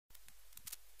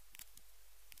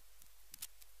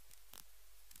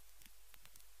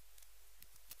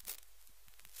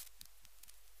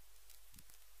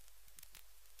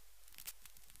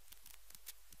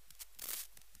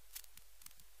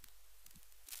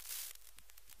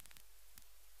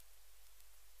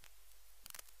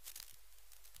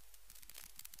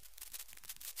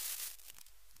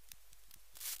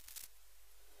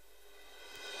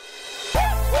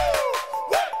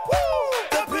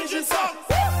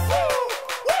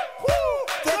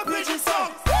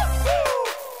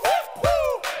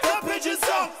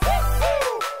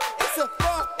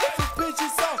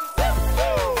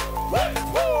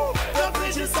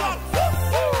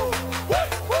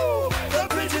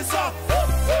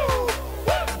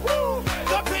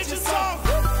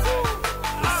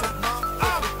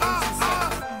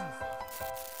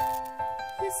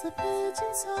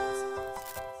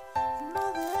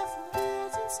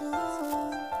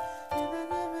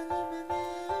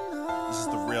This is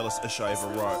the realest ish I ever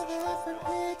wrote.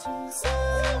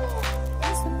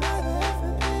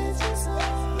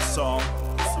 This song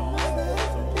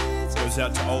goes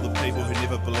out to all the people who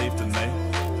never believed in me.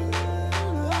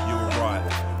 You were right.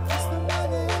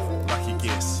 Lucky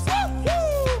guess. But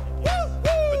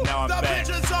now I'm back.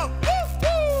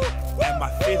 And my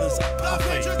feathers are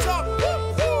puffy.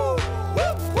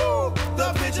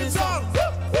 The Pigeon song.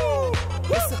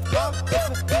 It's a bar if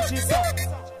a pigeon song.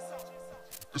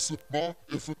 It's a bar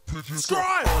if a pigeon song.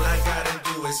 Scribe! All I gotta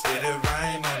do is get a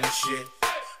rhyme on the shit.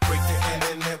 Break the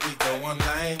internet, we go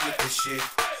online with the shit.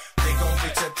 They gon'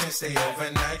 fix up and stay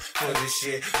overnight for this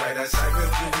shit. Right outside Real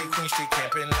Beauty, Queen Street,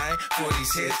 camping line for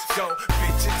these hits. Go,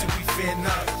 bitches, till we fear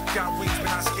none. Got wings when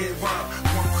I skid one.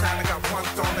 One crown, I got one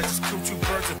throne. Let's just kill two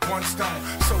birds with one stone.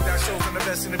 Sold out shows, I'm the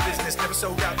best in the business. Never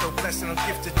sold out, though. Blessing, I'm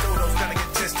gifted. Dodos gonna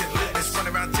get tested. Litness, run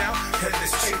around town,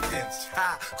 headless chickens.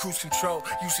 Cruise control,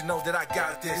 you should know that I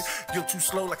got this. You're too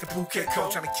slow like a Phuket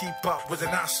coat, trying to keep up with an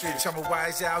ostrich. I'm a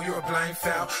wise owl, you're a blind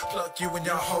fowl. Pluck you and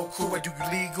your whole crew, I do you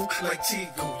legal like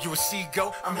Teagle. You're a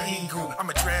seagull, I'm an eagle. I'm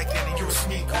a dragon and you're a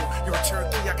smeagol. You're a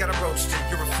turkey, I got a roaster.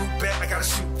 You're a fruit bat, I gotta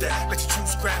shoot that. Let you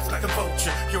choose scraps like a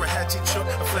vulture. You're a hatchet chook,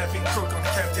 a flapping crook on the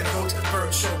captain hook.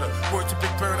 Bird shoulder, word to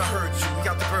Big Bird, I heard you. We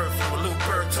got the bird flu, a little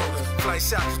bird told us. Fly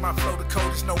south, cause my flow the code.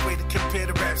 There's no way to compare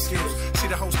the rap skills. See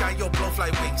the whole sky, yo, blow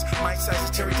fly wings. My size is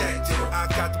pterodactyl. I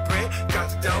got the bread, got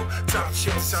the dough. Drop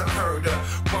shit, it's unheard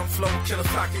of. One flow, kill a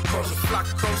flock of crows. A flock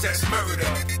of crows, that's murder.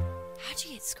 How'd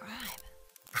you get Scribe?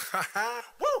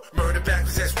 Woo! Murder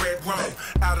backwards, that's red rum.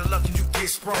 Out of luck and you get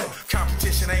sprung.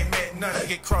 Competition ain't meant none.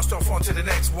 Get crossed off onto the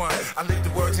next one. I lick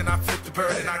the words and I flip the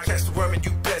bird and I catch the worm and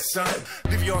you bet, son.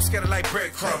 Leave you all scattered like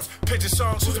breadcrumbs. Pigeon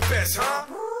songs, who's the best, huh?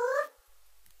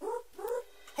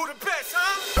 Who the best,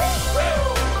 huh?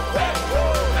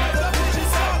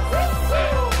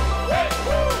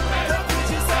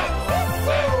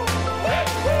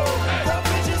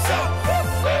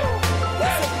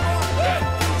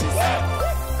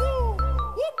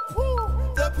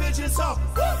 The Pigeon song.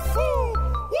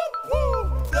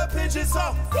 The Pigeon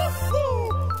song.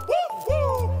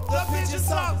 The Pigeon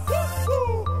song.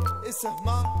 It's a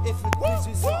ma if a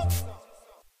pigeon song.